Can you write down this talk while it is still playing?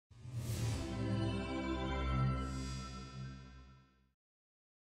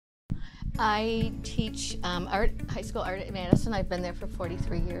I teach high school art at Madison. I've been there for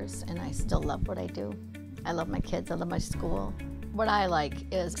 43 years and I still love what I do. I love my kids, I love my school. What I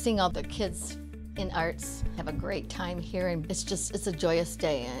like is seeing all the kids in arts have a great time here, and it's a joyous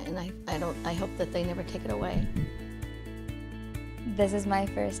day, and I hope that they never take it away. This is my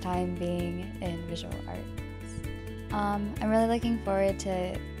first time being in visual arts. I'm really looking forward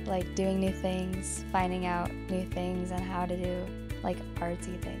to doing new things, finding out new things and how to do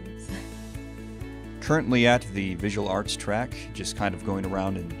artsy things. Currently at the visual arts track, just kind of going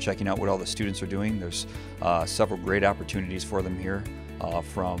around and checking out what all the students are doing. There's several great opportunities for them here,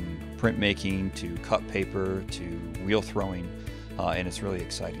 from printmaking to cut paper to wheel throwing, and it's really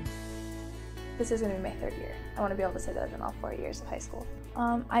exciting. This is going to be my third year. I want to be able to say that I've done all 4 years of high school.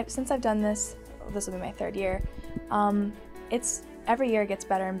 Since I've done this will be my third year. Every year it gets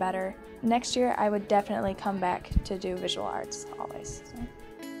better and better. Next year I would definitely come back to do visual arts always. So.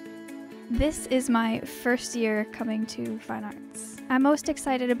 This is my first year coming to Fine Arts. I'm most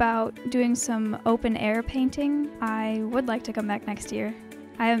excited about doing some open air painting. I would like to come back next year.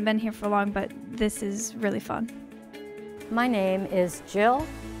 I haven't been here for long, but this is really fun. My name is Jill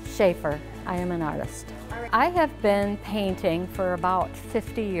Schaefer. I am an artist. I have been painting for about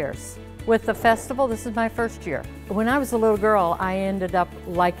 50 years. With the festival, this is my first year. When I was a little girl, I ended up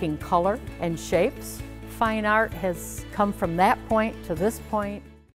liking color and shapes. Fine art has come from that point to this point.